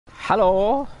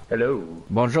Hello. Hello.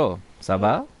 Bonjour. Ça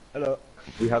va? Hello.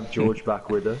 We have George back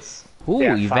with us. Ooh,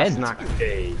 yeah, event. Fasnacht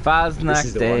Day.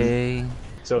 Fasnacht Day.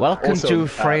 So welcome also, to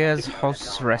Freya's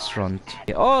House Restaurant.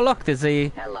 Oh, look, there's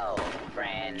a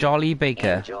Jolly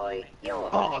Baker.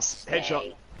 Oh,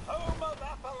 headshot.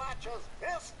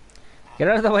 Get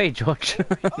out of the way, George.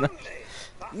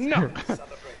 No.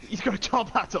 He's got a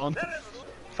top hat on.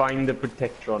 Find the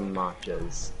Protectron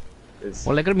marchers.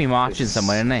 Well, they're gonna be marching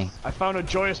somewhere, aren't they? I found a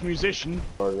joyous musician.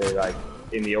 Are they like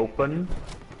in the open?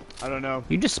 I don't know.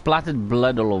 You just splattered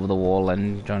blood all over the wall,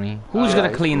 then, Johnny. Who's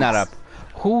gonna clean that up?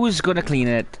 Who's gonna clean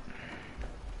it?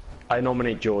 I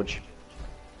nominate George.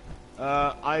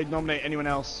 I nominate anyone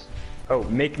else. Oh,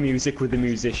 make music with the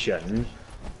musician.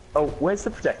 Oh, where's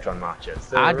the Protectron marchers?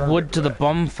 They're Add around wood to the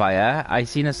everywhere. bonfire. I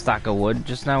seen a stack of wood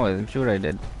just now. I'm sure I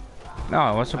did.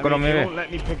 No, what's going on They here? won't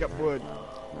let me pick up wood.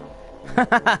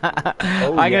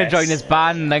 Oh, I'm gonna join this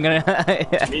band. I'm gonna.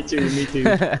 Me too, me too.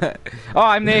 Oh,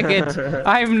 I'm naked.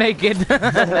 I'm naked.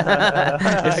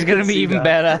 This is gonna be even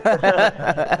better.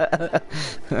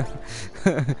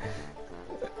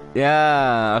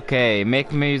 Yeah. Okay.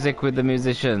 Make music with the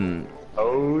musician.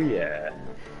 Oh yeah.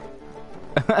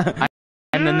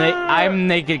 I'm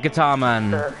naked guitar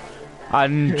man.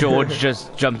 And George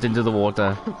just jumped into the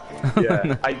water.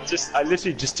 Yeah, I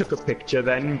literally just took a picture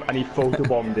then, and he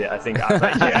photobombed it. I think. I was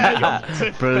like,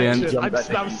 Yeah, Brilliant.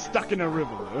 I'm stuck in a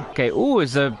river though. Okay. Ooh,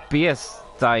 it's a beer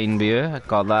stein beer. I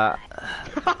got that.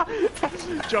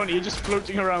 Johnny, you're just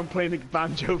floating around playing the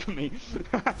banjo for me.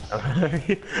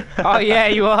 Oh yeah,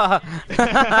 you are.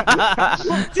 That's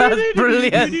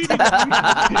brilliant.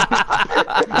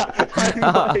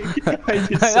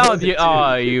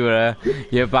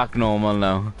 You're back normal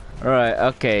now. Alright,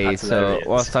 okay, That's so hilarious.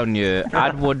 what's down here?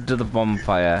 Add wood to the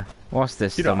bonfire. What's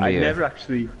this You know, down I here? never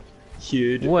actually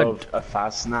heard Wood. of a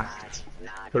Fasnacht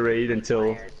parade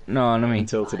until No, let me.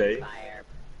 today.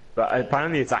 But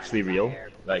apparently it's actually real.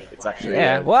 Like, it's actually...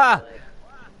 Yeah, what?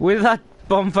 Where did that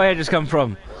bonfire just come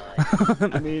from?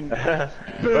 I mean,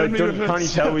 Can't you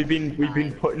tell we've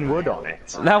been putting wood on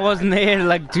it? That wasn't here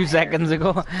like 2 seconds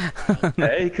ago.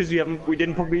 Hey, because we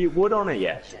didn't put wood on it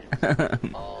yet.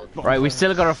 Right, we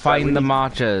still gotta find the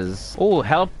marchers. Oh,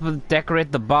 help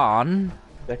decorate the barn.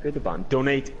 Decorate the barn.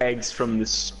 Donate eggs from the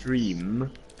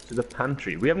stream to the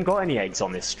pantry. We haven't got any eggs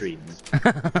on this stream.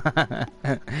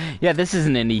 Yeah, this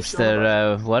isn't an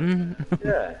Easter one.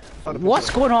 Yeah. What's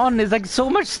going on? There's like so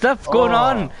much stuff going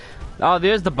on. Oh,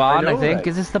 there's the barn, I know, think. right?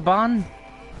 Is this the barn?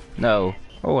 No.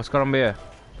 Oh, what's going on here?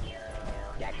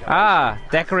 Ah,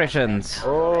 decorations.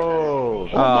 Oh.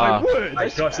 oh my word! My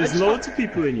gosh, there's loads of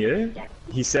people in here.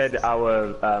 He said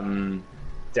our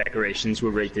decorations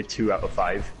were rated 2 out of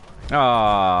 5.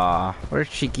 Ah, where's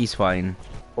Cheeky Swine?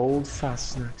 Old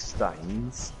Fasnacht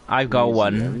steins. I've got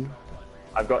Museum. one.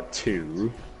 I've got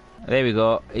 2. There we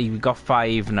go. We've got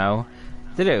 5 now.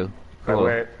 To do. Cool.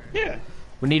 Where? Yeah.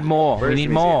 We need more. Where's We need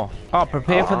the more. Oh,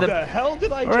 prepare for What the the. hell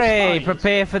did I just Hooray! find?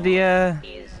 Prepare for the.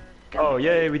 Oh,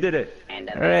 yay, we did it.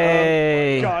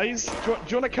 Hooray! Guys, do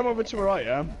you want to come over to where I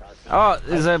am? Oh,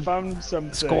 there's a Found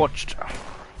something. scorched.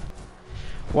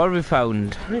 What have we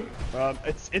found?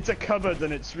 It's a cupboard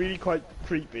and it's really quite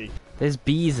creepy. There's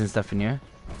bees and stuff in here.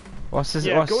 What's this?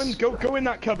 Yeah, What's... go in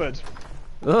that cupboard.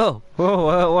 Oh,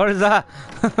 whoa, what is that?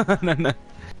 No, no.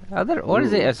 What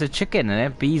is it? It's a chicken in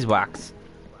it. Beeswax.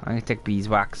 I'm gonna take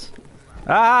beeswax.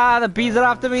 Ah, the bees are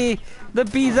after me! The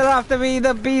bees are after me!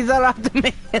 The bees are after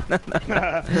me!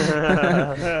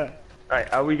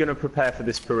 Right, are we going to prepare for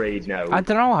this parade now? I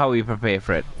don't know how we prepare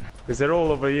for it. Because they're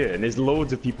all over here, and there's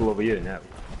loads of people over here now.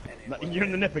 You're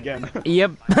in the nip again.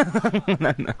 Yep.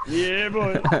 Yeah,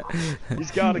 boy. He's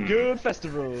got a good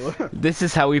festival. This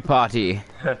is how we party.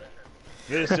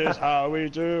 This is how we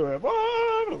do it.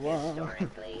 What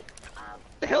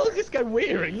the hell is this guy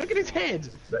wearing? Look at his head.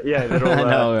 But yeah, they're I all,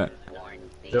 know.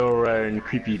 they're all wearing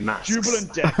creepy masks.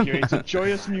 Jubilant decorator,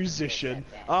 joyous musician.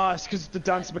 Ah, it's because it's the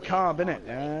dance macabre,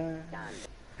 innit?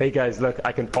 Hey guys, look,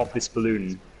 I can pop this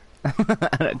balloon.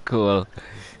 Cool.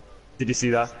 Did you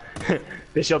see that?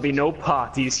 There shall be no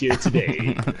parties here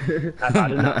today. I've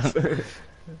had enough.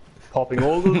 Popping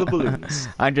all of the balloons.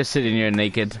 I'm just sitting here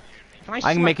naked.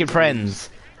 I'm making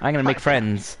friends. I'm gonna make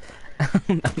friends.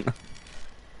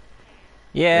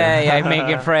 Yay, I'm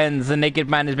making friends. The naked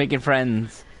man is making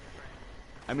friends.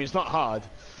 I mean, it's not hard.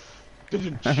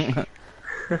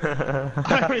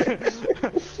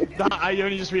 I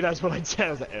only just realised what I said.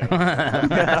 I was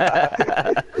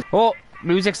like, Oh,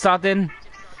 music starting.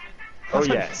 Oh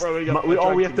yes.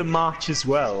 We have to march as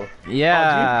well.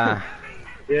 Yeah.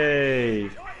 Yay.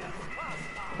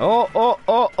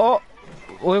 Oh.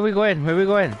 Where are we going? Where are we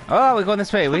going? Oh, we're going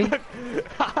this way, are we?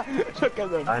 Look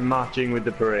at them. I'm marching with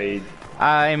the parade.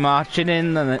 I'm marching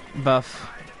in the buff.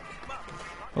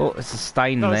 Oh, it's a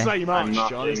Stein No, there. it's not you I'm march,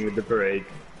 John. marching with the parade.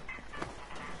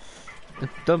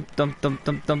 Dum dum dum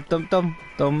dum dum dum dum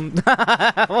dum.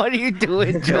 What are you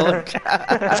doing, George?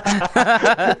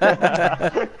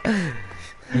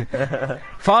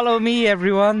 Follow me,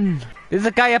 everyone. There's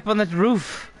a guy up on that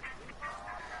roof.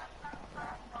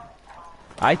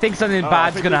 I think something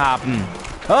bad's gonna happen.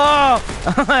 Oh!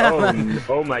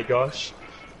 Oh my gosh.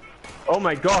 Oh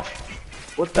my gosh.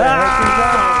 What the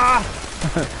heck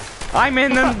is that? I'm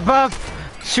in the buff,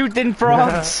 shooting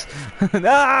frogs.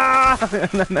 Ah!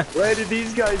 Where did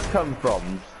these guys come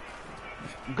from?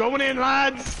 Going in,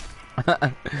 lads.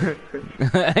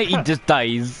 He just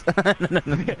dies.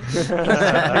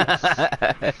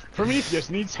 Prometheus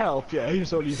needs help. Yeah,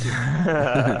 he's all he's doing.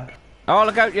 Oh,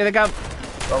 look out! Here they come.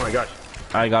 Oh my gosh.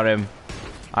 I got him.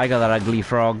 I got that ugly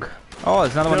frog. Oh,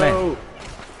 there's another one there.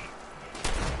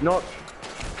 No.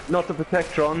 Not the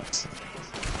Protectrons.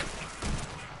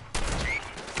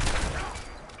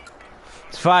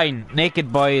 It's fine.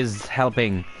 Naked boy is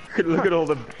helping. Look at all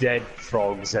the dead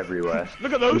frogs everywhere.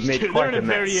 Look at those We've made two. quite They're in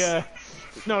a a very mess.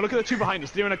 no, look at the two behind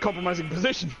us. They're in a compromising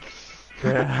position.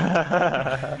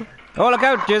 Oh, look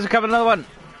out! There's another one.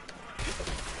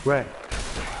 Where?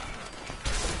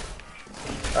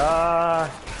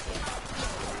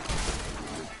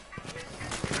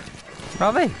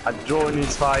 Are they? I'm drawing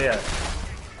his fire.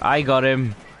 I got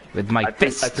him with my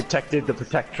fist. I protected the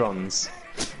Protectrons.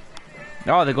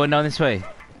 Oh, they're going down this way.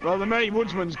 Well, the Merry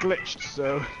Woodsman's glitched,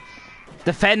 so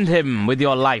Defend him with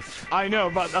your life. I know,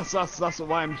 but that's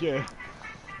why I'm here.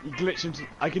 He glitched into.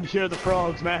 I can hear the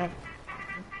frogs, man.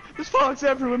 There's frogs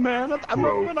everywhere, man.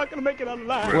 We're not gonna make it out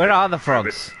alive. Where are the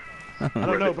frogs? I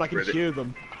don't know, but I can hear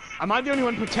them. Am I the only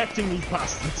one protecting these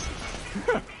bastards?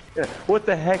 Yeah. What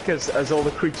the heck has all the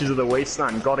creatures of the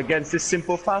wasteland got against this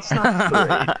simple Fasnacht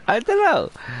parade? I don't know.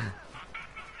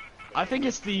 I think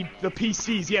it's the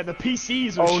PCs. Yeah, the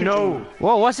PCs are Oh shooting. no!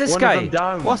 Whoa, what's this One guy? of them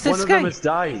down. What's this One guy? of them has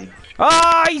died.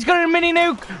 Oh, he's got a mini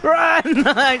nuke! Run!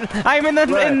 I'm in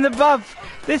the buff.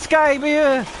 This guy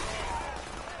here.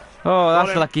 Oh,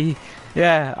 that's him. lucky.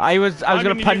 Yeah, I was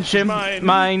gonna mini punch nuke him. is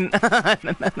Mine.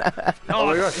 Oh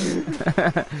my gosh!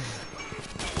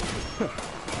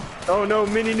 Oh no,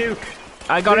 mini nuke!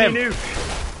 I got Mini him.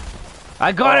 nuke!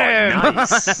 I got him.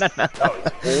 Nice! That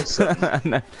was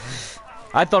awesome.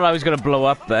 I thought I was gonna blow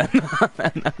up then.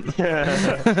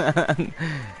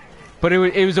 But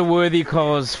it was a worthy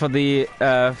cause for the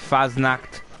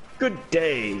Fasnacht. Good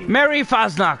day. Merry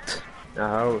Fasnacht!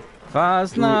 Oh.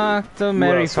 Fasnacht, oh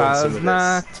Merry else wants some of this?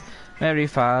 Fasnacht, Merry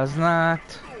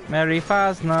Fasnacht, Merry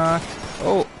Fasnacht.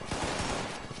 Oh,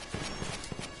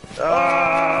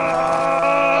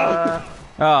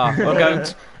 oh, look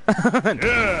out!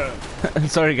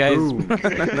 Sorry, guys.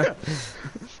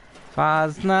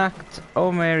 Fasnacht,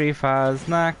 oh Merry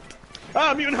Fasnacht.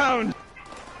 Ah, mutant hound!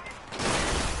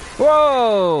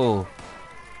 Whoa!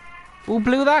 Who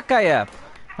blew that guy up?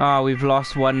 Oh, we've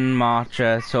lost one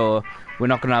marcher, so we're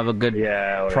not gonna have a good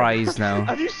prize now.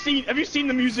 Have you seen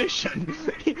the musician?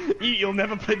 He'll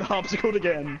never play the harpsichord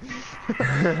again.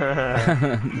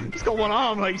 He's got one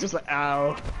arm, like he's just like,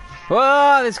 ow.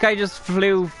 Whoa! This guy just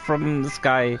flew from the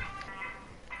sky.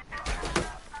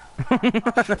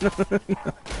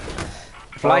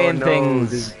 Flying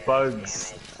things. These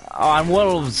bugs. Oh, and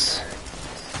wolves.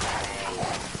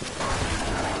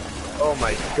 Oh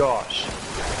my gosh.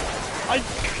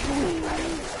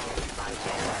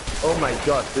 Oh my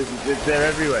god, they're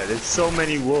everywhere. There's so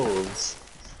many wolves.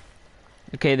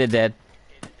 Okay, they're dead.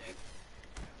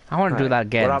 I want to do that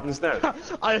again. What happens now?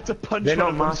 I had to punch They're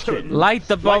one not of them. marching. Light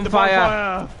the Light the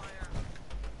bonfire.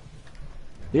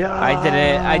 Yeah. I did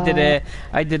it. I did it.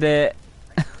 I did it.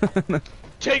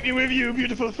 Take me with you,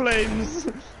 beautiful flames.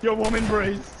 Your warm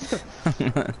embrace.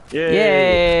 Yay!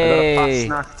 Yay! I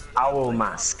got a Fasnacht owl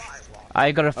mask.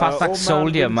 I got a Fasnacht Old man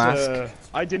soldier didn't, mask.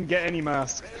 I didn't get any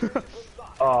mask.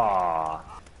 Aww.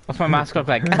 What's my mask look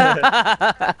like? What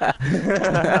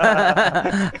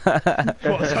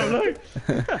sound like?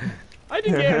 I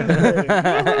didn't get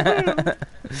anything.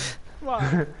 Come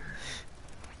on.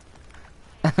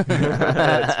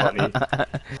 That's funny.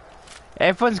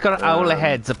 Everyone's got owl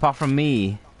heads apart from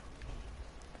me.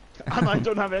 And I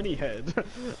don't have any head.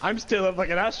 I'm still like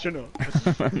an astronaut.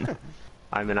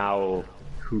 I'm an owl.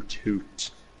 Hoot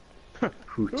hoot. Hoot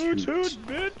Hoot hoot. hoot,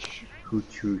 bitch.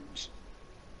 Hoot hoot.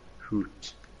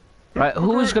 Hoot. Right,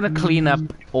 who's gonna clean up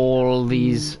all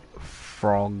these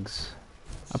frogs?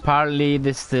 Apparently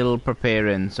they're still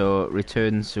preparing, so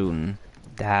return soon.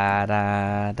 Da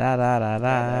da da da da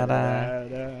da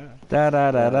da. Da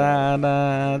da da da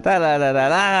da da da da da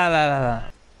da da.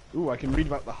 Ooh, I can read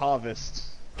about the harvest.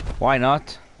 Why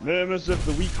not? Murmurs of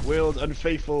the weak willed,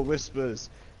 unfaithful whispers.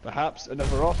 Perhaps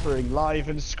another offering, live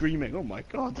and screaming. Oh my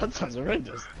god, that sounds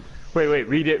horrendous. Wait,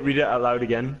 read it out loud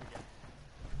again.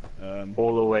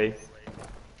 All the way.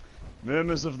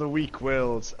 Murmurs of the weak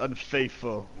willed,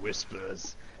 unfaithful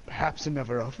whispers. Perhaps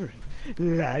another offering,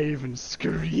 live and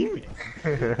screaming,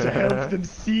 to help them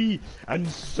see and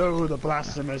sow the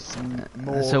blasphemous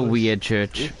more. That's a weird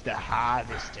church. If the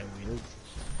harvester wills.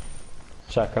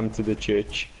 Shall I come to the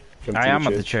church? I am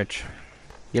at the church.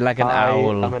 You're like an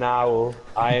owl. I'm an owl.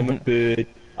 I am a bird.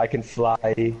 I can fly.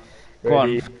 Ready? Go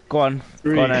on, go on,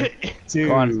 3, go on. 2,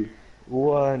 Go on.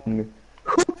 1.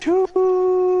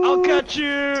 I'll catch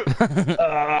you!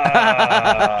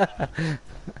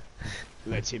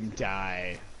 Let him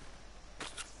die.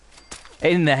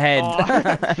 In the head.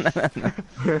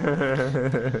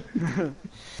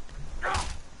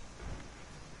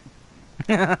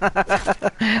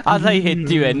 As I hit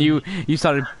you and you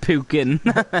started puking.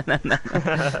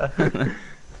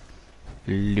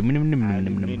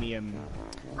 Aluminium.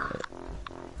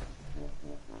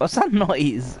 What's that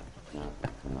noise?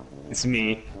 It's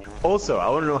me. Also, I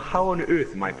want to know how on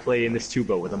earth am I playing this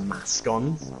tuba with a mask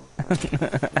on?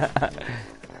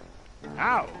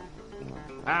 Ow!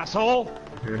 Asshole!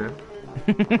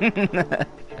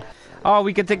 Oh,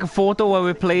 we can take a photo while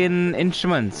we're playing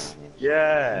instruments.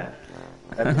 Yeah.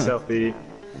 And a selfie.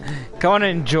 Come on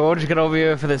in, George. Get over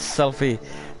here for this selfie.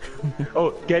 Oh,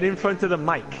 get in front of the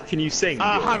mic. Can you sing?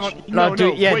 Hang on. No,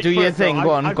 do wait your first, thing. though. Go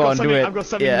on, I've go got on, do something- it. I've got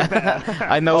something Yeah, better.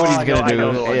 I know what he's gonna do.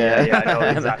 I know Yeah. I know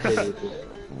exactly. What to do.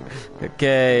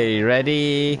 Okay,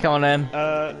 ready? Come on in.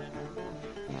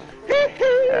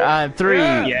 3,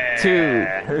 Yeah.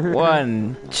 2,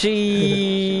 1.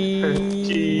 Cheese.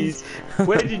 Jeez.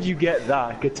 Where did you get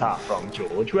that guitar from,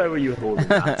 George? Where were you holding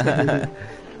that?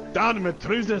 Down in my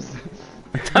trousers.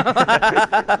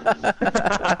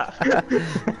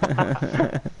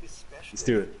 Let's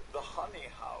do it. The honey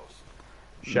house.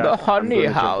 Shut The up. I'm honey gonna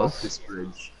jump off house. this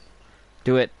bridge.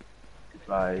 Do it.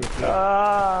 Bye.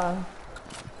 Ah.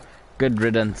 Good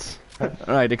riddance.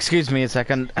 Right, excuse me a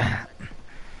second.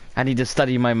 I need to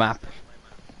study my map.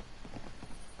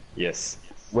 Yes.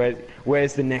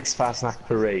 Where's the next Fasnacht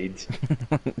parade?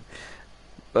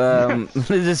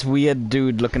 There's this weird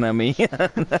dude looking at me.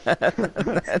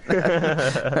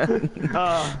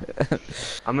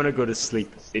 I'm gonna go to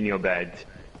sleep in your bed.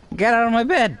 Get out of my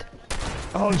bed.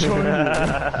 Oh, join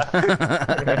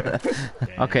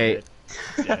Okay.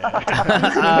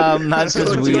 That's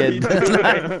just weird.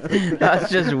 That's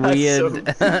just weird.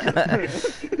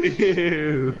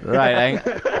 Ew. Right,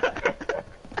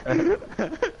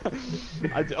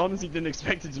 I honestly didn't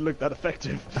expect it to look that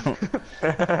effective.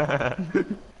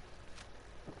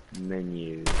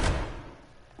 Menu.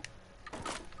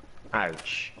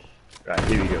 Ouch. Right,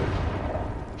 here we go.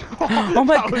 oh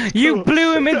my god, you cool.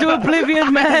 blew him into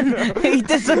oblivion, man! He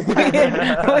disappeared!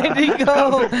 Where'd he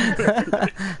go?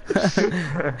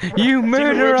 You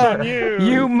murderer!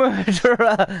 You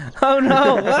murderer! Oh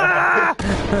no! Ah!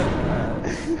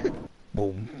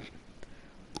 Boom.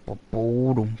 Boom,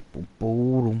 boom,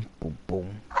 boom, boom,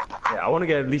 boom. Yeah, I want to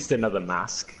get at least another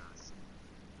mask.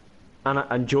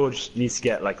 And George needs to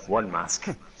get like one mask.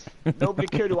 Nobody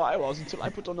cared who I was until I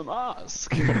put on a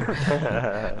mask.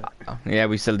 Yeah,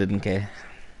 we still didn't care.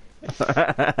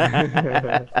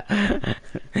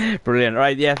 Brilliant.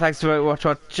 Right, yeah, thanks for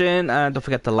watching, and don't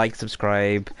forget to like,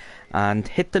 subscribe, and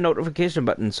hit the notification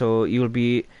button so you'll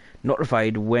be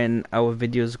notified when our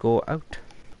videos go out.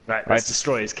 Right, let's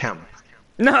destroy his camp.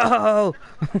 No!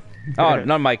 Oh,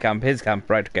 not my camp, his camp.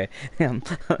 Right, okay.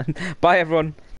 Bye, everyone.